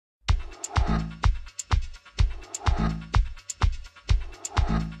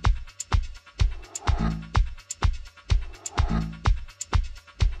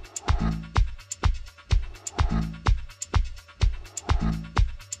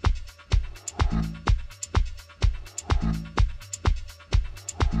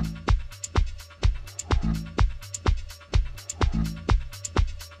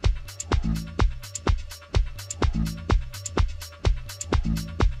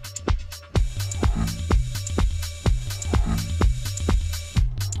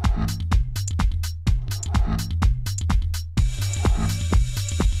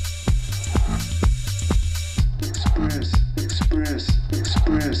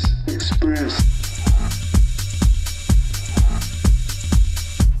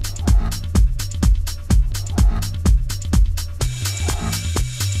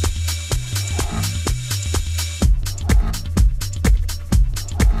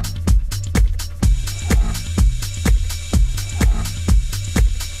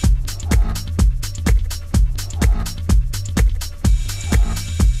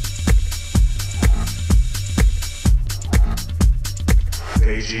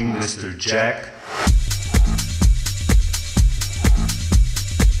Paging Mr. Jack.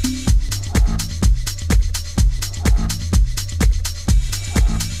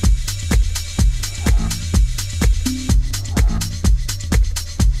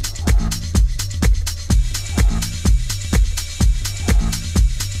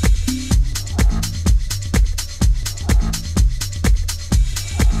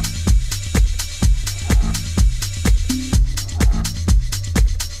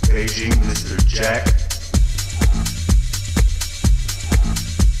 Paging Mr. Jack.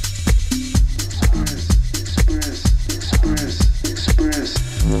 Express.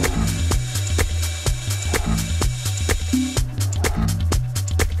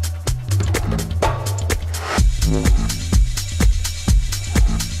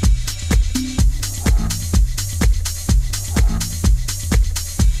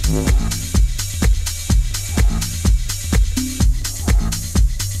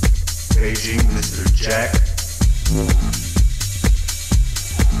 Paging Mr. Jack.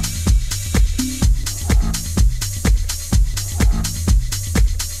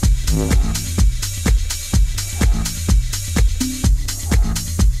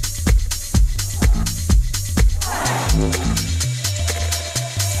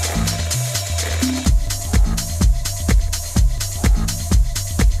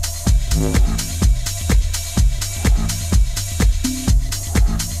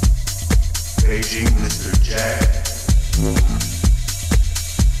 Paging Mr. Jack.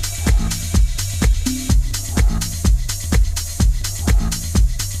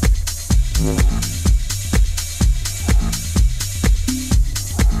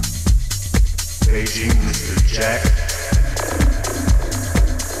 Paging Mr. Jack.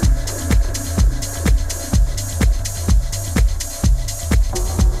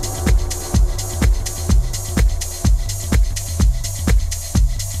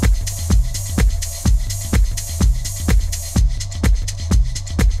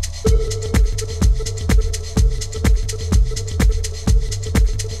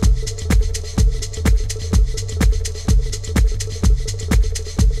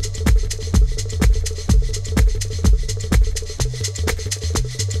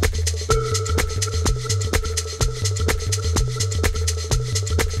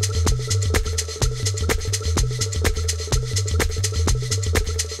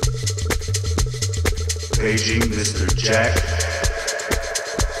 Paging Mr. Jack.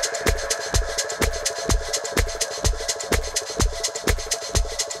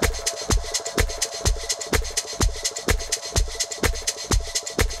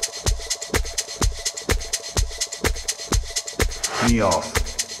 Me off.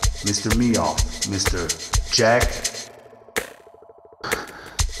 Mr. Me off. Mr. Jack.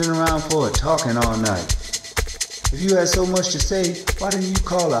 Sitting around for it, talking all night. If you had so much to say, why didn't you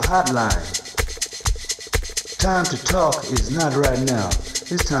call a hotline? Time to talk is not right now.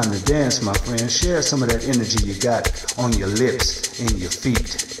 It's time to dance, my friend. Share some of that energy you got on your lips and your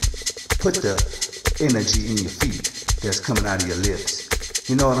feet. Put the energy in your feet that's coming out of your lips.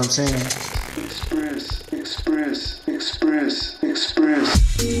 You know what I'm saying? Express.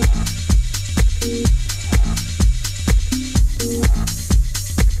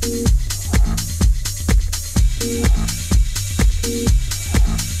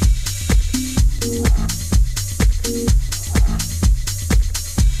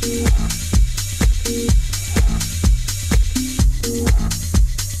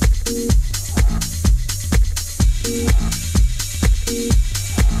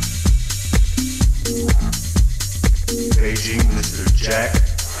 Paging Mr. Jack.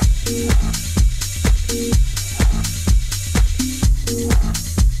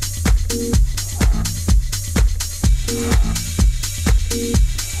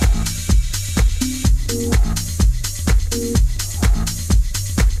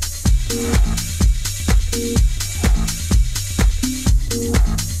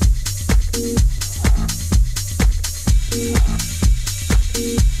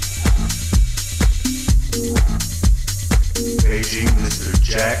 Paging Mr.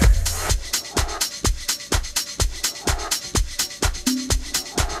 Jack.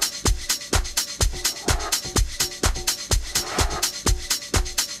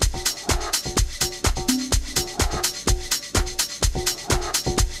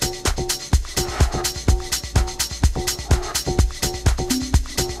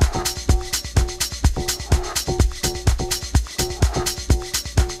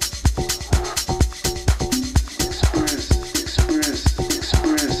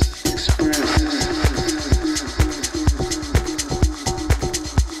 Express.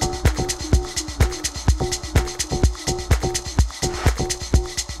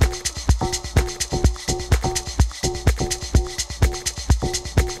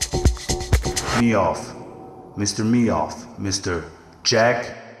 Me off, Mr. Me off, Mr.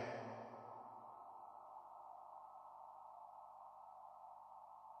 Jack